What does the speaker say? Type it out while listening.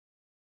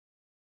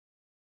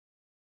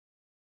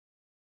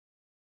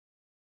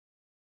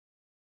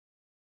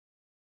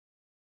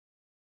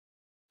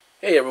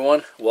Hey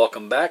everyone,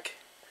 welcome back.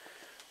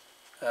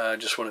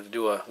 Just wanted to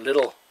do a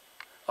little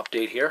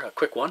update here, a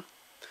quick one,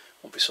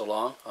 won't be so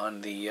long,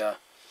 on the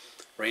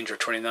Ranger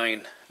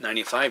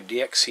 2995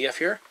 DXCF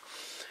here.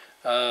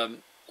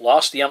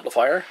 Lost the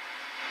amplifier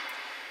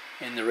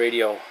in the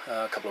radio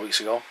a couple of weeks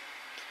ago.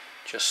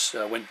 Just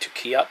went to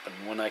key up,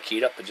 and when I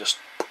keyed up it just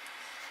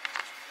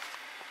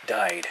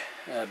died.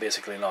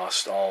 Basically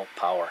lost all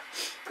power.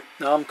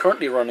 Now I'm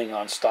currently running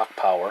on stock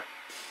power,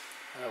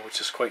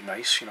 which is quite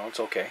nice. You know, it's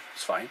okay,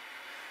 it's fine.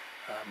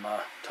 I'm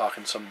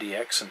talking some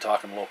DX and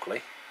talking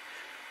locally.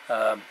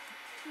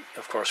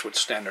 Of course, with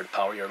standard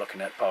power, you're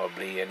looking at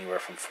probably anywhere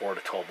from 4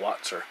 to 12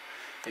 watts, or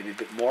maybe a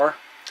bit more,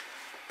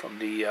 from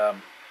the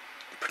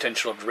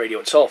potential of the radio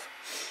itself.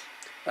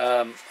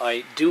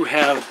 I do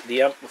have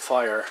the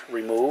amplifier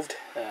removed,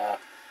 the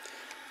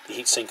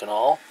heatsink and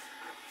all,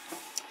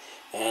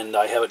 and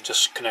I have it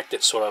just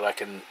connected so that I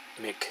can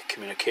make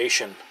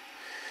communication,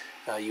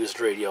 use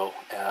the radio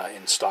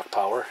in stock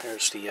power.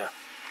 There's the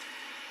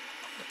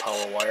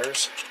power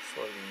wires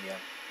for the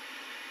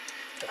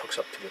that hooks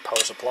up to the power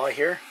supply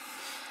here,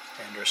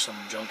 and there's some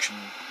junction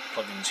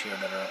plugins here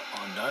that are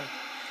undone,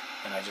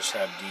 and I just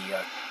have the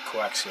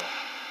coaxial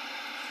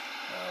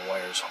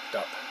wires hooked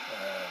up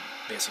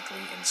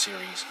basically in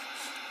series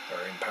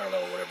or in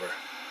parallel, whatever,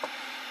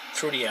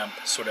 through the amp,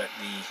 so that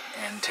the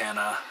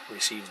antenna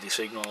receives the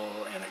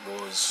signal and it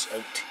goes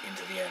out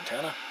into the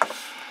antenna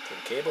to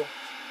the cable.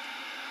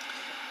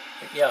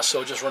 Yeah,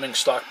 so just running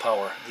stock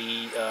power.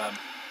 The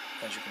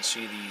as you can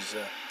see, these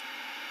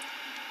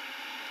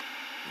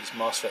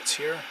Mosfets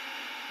here,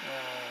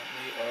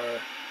 they are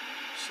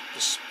a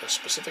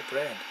specific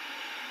brand.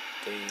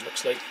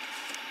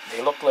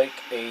 They look like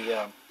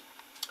a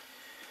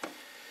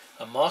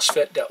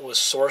Mosfet that was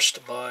sourced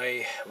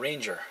by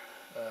Ranger,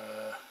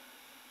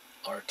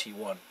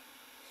 RT1.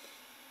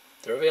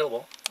 They're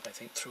available, I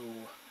think,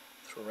 through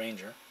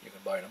Ranger. You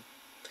can buy them.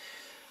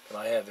 But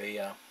I have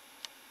a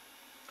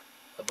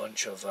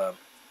bunch of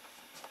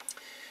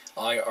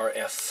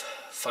IRF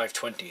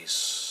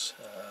 520s,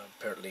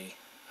 apparently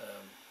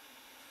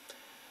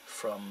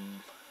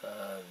from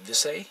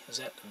Visay. Is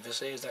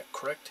that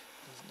correct?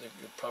 The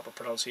proper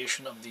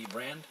pronunciation of the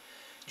brand?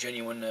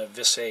 Genuine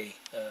Visay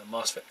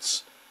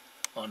Mosfets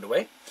on the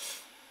way.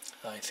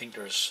 I think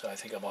there's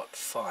about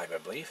 5, I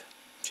believe,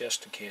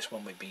 just in case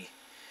one might be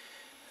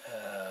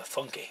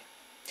funky.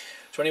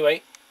 So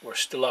anyway, we're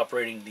still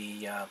operating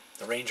the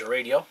Ranger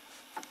radio,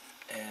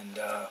 and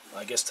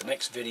I guess the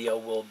next video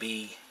will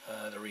be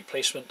the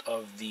replacement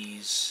of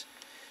these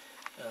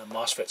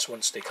Mosfets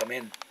once they come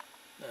in.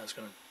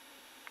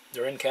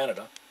 They're in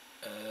Canada,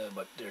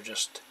 but they're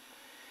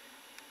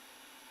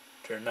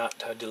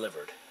not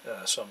delivered.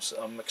 So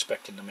I'm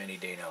expecting them any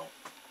day now.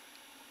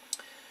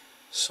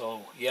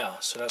 So yeah,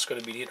 so that's going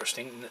to be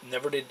interesting.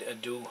 Never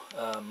did do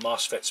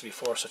Mosfets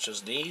before, such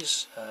as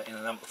these in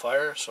an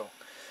amplifier. So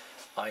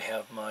I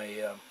have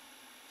my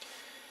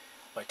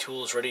my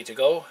tools ready to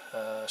go.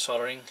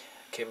 Soldering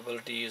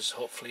capabilities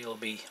hopefully will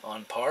be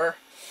on par,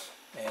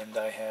 and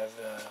I have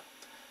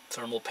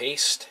thermal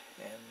paste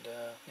and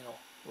you know,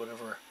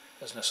 whatever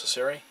is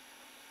necessary.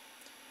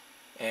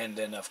 And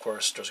then of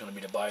course there's going to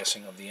be the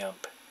biasing of the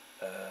amp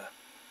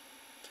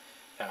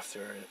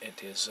after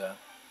it is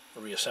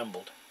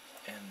reassembled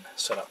and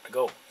set up to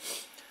go.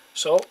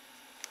 So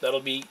that'll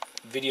be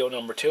video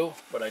number 2,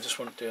 but I just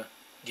wanted to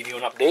give you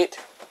an update.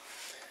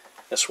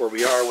 That's where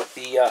we are with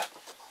the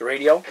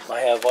radio.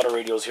 I have other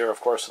radios here, of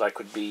course, that I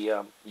could be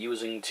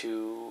using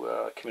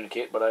to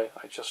communicate, but I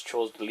just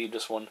chose to leave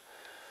this one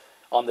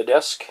on the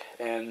desk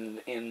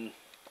and in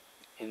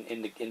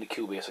the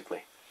queue,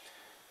 basically.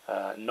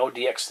 No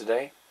DX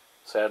today,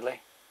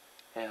 sadly,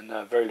 and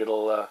very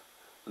little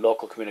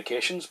local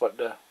communications,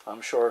 but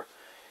I'm sure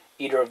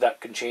either of that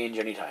can change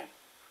anytime.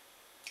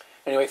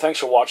 Anyway, thanks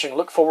for watching.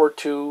 Look forward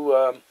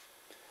to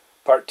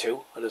part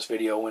 2 of this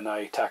video, when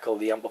I tackle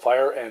the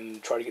amplifier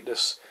and try to get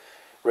this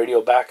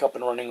radio back up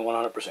and running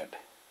 100%.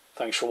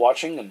 Thanks for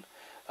watching, and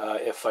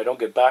if I don't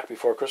get back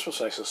before Christmas,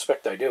 and I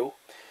suspect I do,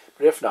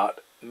 but if not,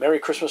 Merry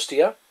Christmas to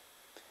you,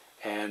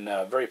 and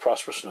very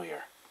prosperous New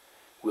Year.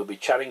 We'll be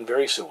chatting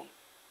very soon.